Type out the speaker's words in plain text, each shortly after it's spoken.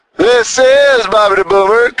This is Bobby the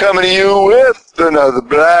Boomer coming to you with another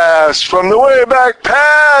blast from the way back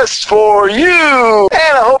past for you.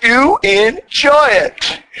 And I hope you enjoy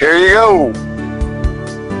it. Here you go.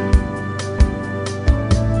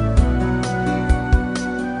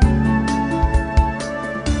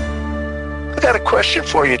 I got a question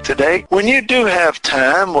for you today. When you do have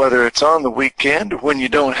time, whether it's on the weekend or when you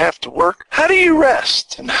don't have to work, how do you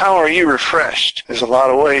rest and how are you refreshed? There's a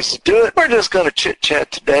lot of ways to do it. We're just going to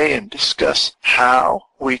chit-chat today and discuss how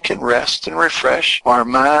we can rest and refresh our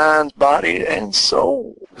mind, body, and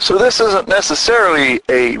soul. So this isn't necessarily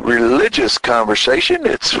a religious conversation.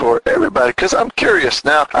 It's for everybody because I'm curious.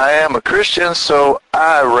 Now, I am a Christian, so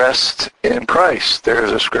I rest in Christ.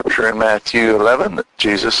 There's a scripture in Matthew 11 that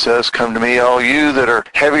Jesus says, "Come to me, all you that are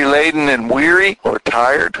heavy laden and weary or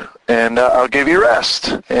tired, and I'll give you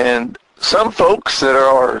rest." And some folks that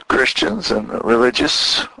are Christians and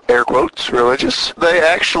religious, air quotes, religious, they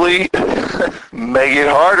actually make it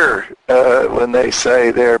harder when they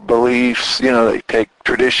say their beliefs. You know, they take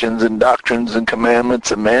traditions and doctrines and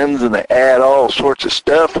commandments, amends, and they add all sorts of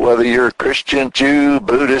stuff, whether you're a Christian, Jew,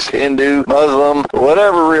 Buddhist, Hindu, Muslim,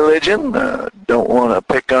 whatever religion. Don't want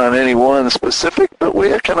to pick on any one specific, but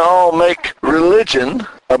we can all make religion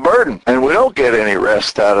a burden, and we don't get any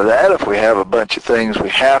rest out of that if we have a bunch of things we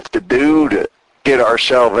have to do to get our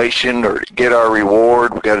salvation or get our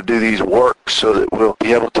reward. We've got to do these works so that we'll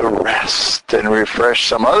be able to rest and refresh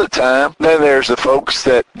some other time. Then there's the folks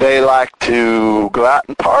that they like to go out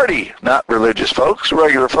and party. Not religious folks,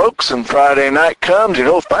 regular folks, and Friday night comes,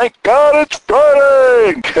 thank God it's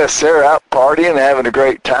Friday, because they're out partying, having a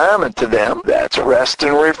great time, and to them, that's rest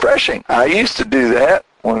and refreshing. I used to do that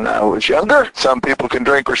when I was younger. Some people can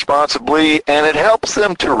drink responsibly, and it helps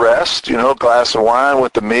them to rest, a glass of wine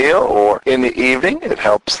with the meal, or in the evening, it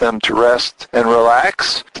helps them to rest and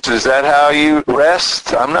relax. Is that how you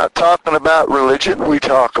rest? I'm not talking about religion. We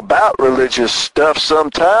talk about religious stuff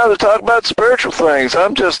sometimes. We talk about spiritual things.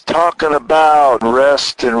 I'm just talking about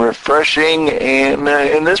rest and refreshing, and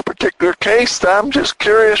in this particular case, I'm just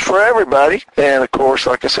curious for everybody. And of course,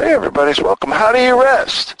 like I say, everybody's welcome. How do you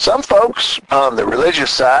rest? Some folks on the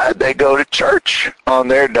religious side, they go to church on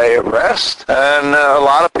their day of rest, and a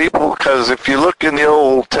lot of people, because if you look in the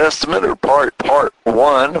Old Testament, or part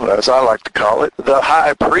 1, as I like to call it, the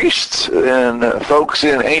high priests and folks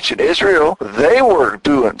in ancient Israel, they were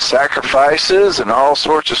doing sacrifices and all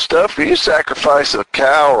sorts of stuff. You sacrifice a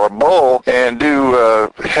cow or a bull and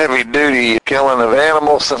do heavy-duty killing of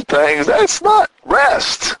animals and things, that's not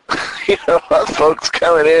rest. Folks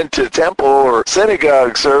coming into temple or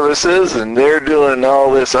synagogue services, and they're doing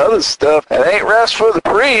all this other stuff. It ain't rest for the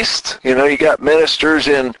priest. You got ministers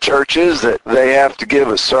in churches that they have to give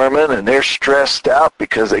a sermon, and they're stressed out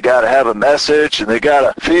because they got to have a message, and they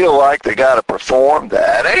got to feel like they got to perform.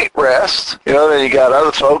 That ain't rest. Then you got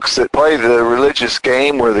other folks that play the religious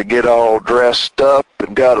game where they get all dressed up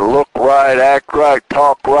and got to look right, act right,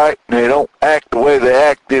 talk right, and they don't act the way they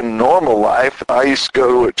act in normal life. I used to go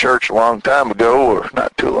to a church a long time ago, or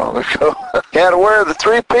not too long ago. You had to wear the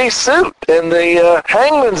 3-piece suit and the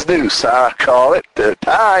hangman's noose, I call it, the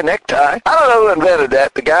tie, necktie. I don't know who invented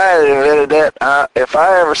that. The guy that invented that, if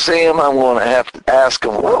I ever see him, I'm going to have to ask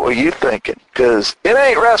him, what were you thinking? Because it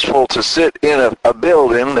ain't restful to sit in a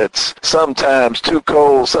building that's sometimes too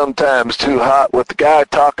cold, sometimes too hot, with the guy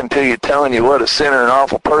talking to you, telling you what a sinner and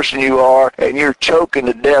awful person you are, and you're choking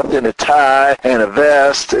to death in a tie and a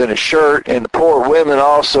vest and a shirt, and the poor women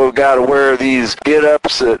also got to wear these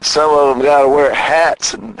get-ups that some of them got to wear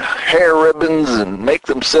hats and hair ribbons and make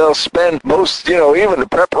themselves spend most, even the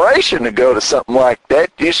preparation to go to something like that.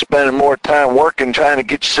 You're spending more time working trying to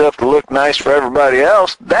get yourself to look nice for everybody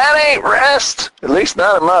else. That ain't rest. At least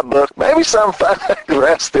not in my book. Maybe some find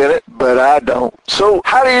rest in it, but I don't. So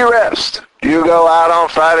how do you rest? Do you go out on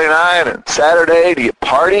Friday night and Saturday? Do you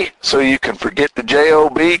party so you can forget the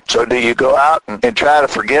J-O-B? So do you go out and try to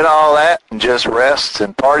forget all that and just rest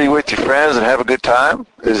and party with your friends and have a good time?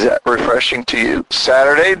 Is that refreshing to you?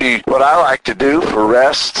 Saturday, what I like to do for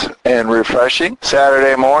rest and refreshing,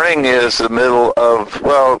 Saturday morning is the middle of,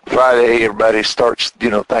 Friday, everybody starts,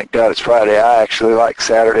 thank God it's Friday. I actually like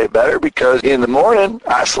Saturday better because in the morning,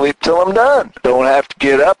 I sleep till I'm done. Don't have to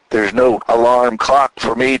get up. There's no alarm clock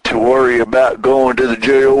for me to worry about going to the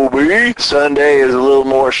J-O-B me, Sunday is a little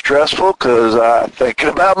more stressful because I'm thinking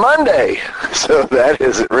about Monday. So that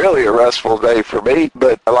isn't really a restful day for me.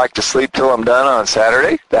 But I like to sleep till I'm done on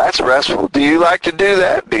Saturday. That's restful. Do you like to do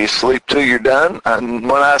that? Do you sleep till you're done? And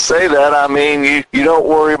when I say that, I mean you don't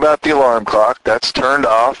worry about the alarm clock. That's turned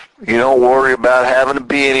off. You don't worry about having to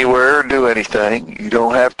be anywhere or do anything. You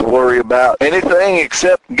don't have to worry about anything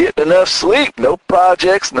except getting enough sleep. No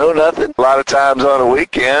projects, no nothing. A lot of times on a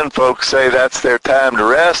weekend, folks say that's their time to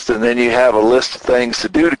rest, and then you have a list of things to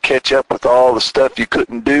do to catch up with all the stuff you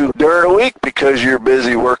couldn't do during a week because you're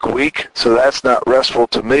busy work week. So that's not restful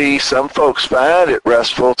to me. Some folks find it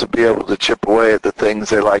restful to be able to chip away at the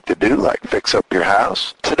things they like to do, like fix up your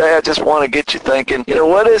house. Today I just want to get you thinking,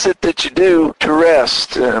 what is it that you do to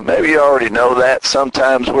rest? Maybe you already know that.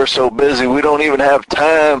 Sometimes we're so busy we don't even have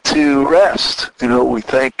time to rest. We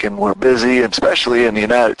think and we're busy, and especially in the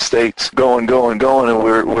United States, going, and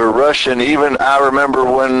we're rushing. Even I remember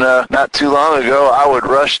when not too long ago I would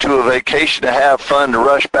rush to a vacation to have fun, to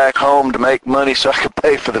rush back home to make money so I could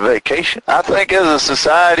pay for the vacation. I think as a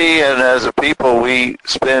society and as a people we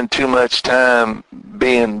spend too much time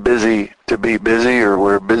being busy to be busy, or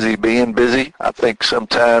we're busy being busy. I think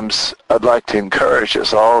sometimes I'd like to encourage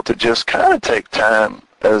us all to just kind of take time,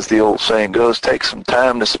 as the old saying goes, take some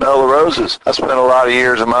time to smell the roses. I spent a lot of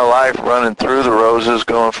years of my life running through the roses,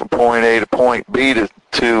 going from point A to point B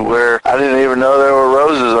to where I didn't even know there were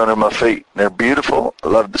roses under my feet. They're beautiful. I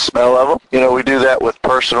love the smell of them. We do that with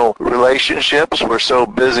personal relationships. We're so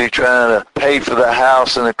busy trying to pay for the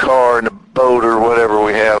house and the car and the boat or whatever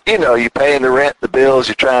we have. You're paying the rent, the bills,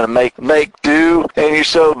 you're trying to make do, and you're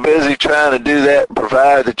so busy trying to do that and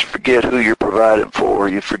provide that you forget who you're providing for.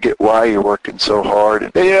 You forget why you're working so hard.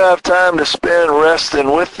 And you don't have time to spend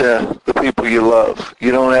resting with the people you love.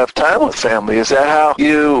 You don't have time with family. Is that how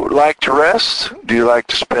you like to rest? Do you like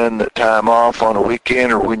to spend the time off on a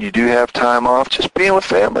weekend, or when you do have time off, just being with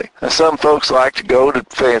family? Now, some folks like to go to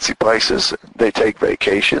fancy places. They take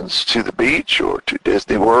vacations to the beach or to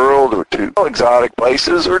Disney World or to exotic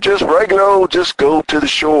places, or just regular old, just go to the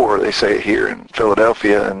shore. They say it here in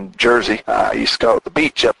Philadelphia and Jersey. I used to call it the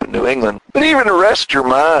beach up in New England. But even to rest your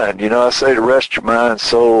mind, I say to rest your mind,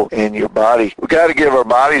 soul, and your body. We got to give our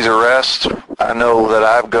bodies a rest. I know that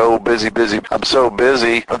I go busy. I'm so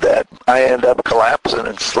busy that I end up collapsing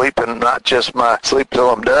and sleeping, not just my sleep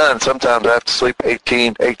till I'm done. Sometimes I have to sleep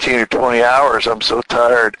 18 or 20 hours. I'm so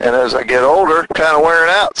tired. And as I get older, I'm kind of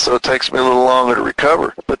wearing out, so it takes me a little longer to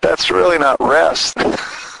recover. But that's really not rest.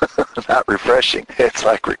 Not refreshing. It's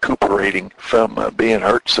like recuperating from being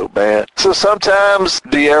hurt so bad. So sometimes,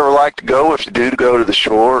 do you ever like to go, if you do, to go to the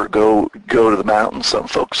shore or go to the mountains? Some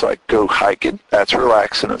folks like to go hiking. That's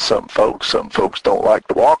relaxing. And some folks don't like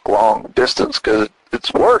to walk long distance because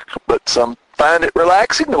it's work. But some find it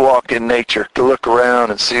relaxing to walk in nature, to look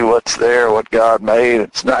around and see what's there, what God made.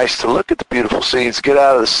 It's nice to look at the beautiful scenes, get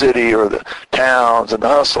out of the city or the towns and the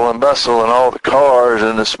hustle and bustle and all the cars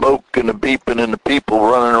and the smoke and the beeping and the people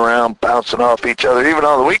running around bouncing off each other. Even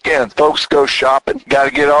on the weekends, folks go shopping. Got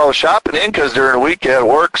to get all the shopping in because during the week you had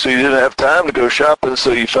work, so you didn't have time to go shopping.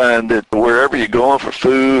 So you find that wherever you're going for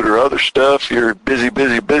food or other stuff, you're busy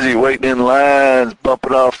waiting in lines,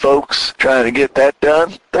 bumping off folks, trying to get that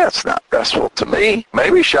done. That's not restful to me.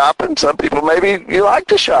 Maybe shopping. Some people, maybe you like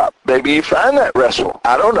to shop. Maybe you find that restful.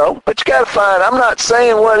 I don't know. But you got to find, I'm not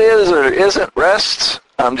saying what is or isn't rest.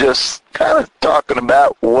 I'm just kind of talking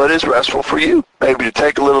about what is restful for you. Maybe to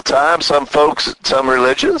take a little time. Some folks, some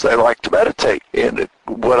religions, they like to meditate. And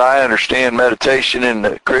what I understand meditation in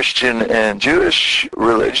the Christian and Jewish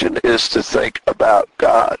religion is to think about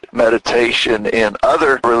God. Meditation in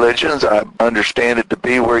other religions, I understand it to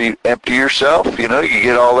be where you empty yourself. You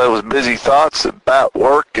get all those busy thoughts about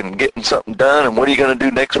work and getting something done and what are you going to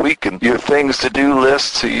do next week and your things to do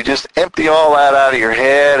list. So you just empty all that out of your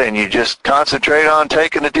head and you just concentrate on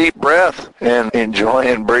taking a deep breath and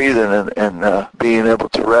enjoying breathing and being able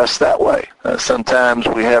to rest that way. Sometimes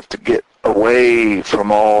we have to get away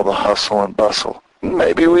from all the hustle and bustle.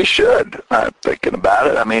 Maybe we should. I'm thinking about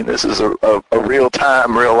it. I mean, this is a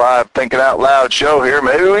real-time, real live, thinking out loud show here.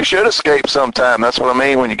 Maybe we should escape sometime. That's what I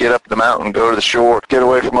mean when you get up the mountain, go to the shore, get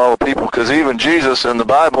away from all the people. Because even Jesus in the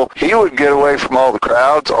Bible, he would get away from all the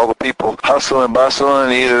crowds, all the people hustling and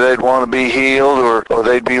bustling. Either they'd want to be healed or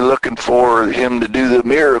they'd be looking for him to do the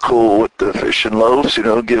miracle with the fish and loaves, give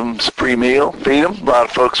them a free meal, feed them. A lot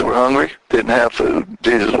of folks were hungry, didn't have food.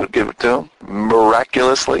 Jesus would give it to them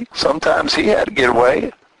miraculously. Sometimes he had to get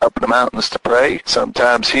away. up in the mountains to pray.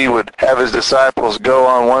 Sometimes he would have his disciples go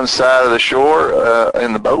on one side of the shore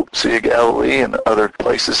in the boat, Sea of Galilee, and other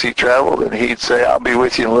places he traveled, and he'd say, I'll be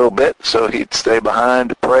with you in a little bit. So he'd stay behind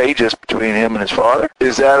to pray just between him and his Father.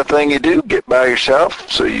 Is that a thing you do? Get by yourself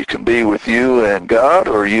so you can be with you and God,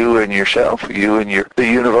 or you and yourself, you and the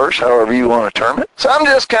universe, however you want to term it. So I'm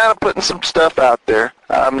just kind of putting some stuff out there.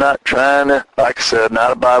 I'm not trying to, like I said,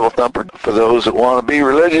 not a Bible thumper. For those that want to be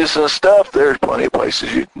religious and stuff, there's plenty of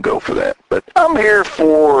places you can go for that. But I'm here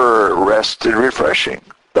for rest and refreshing,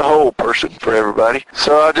 the whole person, for everybody.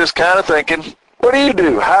 So I'm just kind of thinking, what do you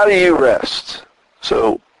do? How do you rest?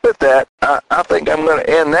 So with that, I think I'm going to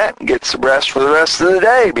end that and get some rest for the rest of the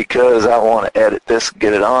day, because I want to edit this and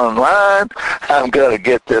get it online. I'm going to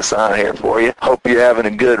get this on here for you. Hope you're having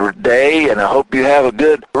a good day, and I hope you have a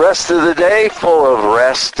good rest of the day full of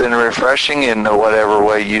rest and refreshing in whatever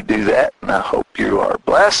way you do that, and I hope you are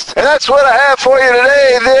blessed. And that's what I have for you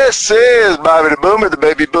today. This is Bobby the Boomer, the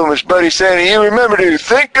baby boomer's buddy, saying to you, remember to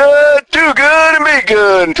think good, do good, and be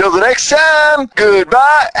good. Until the next time,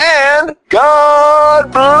 goodbye, and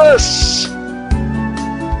God bless.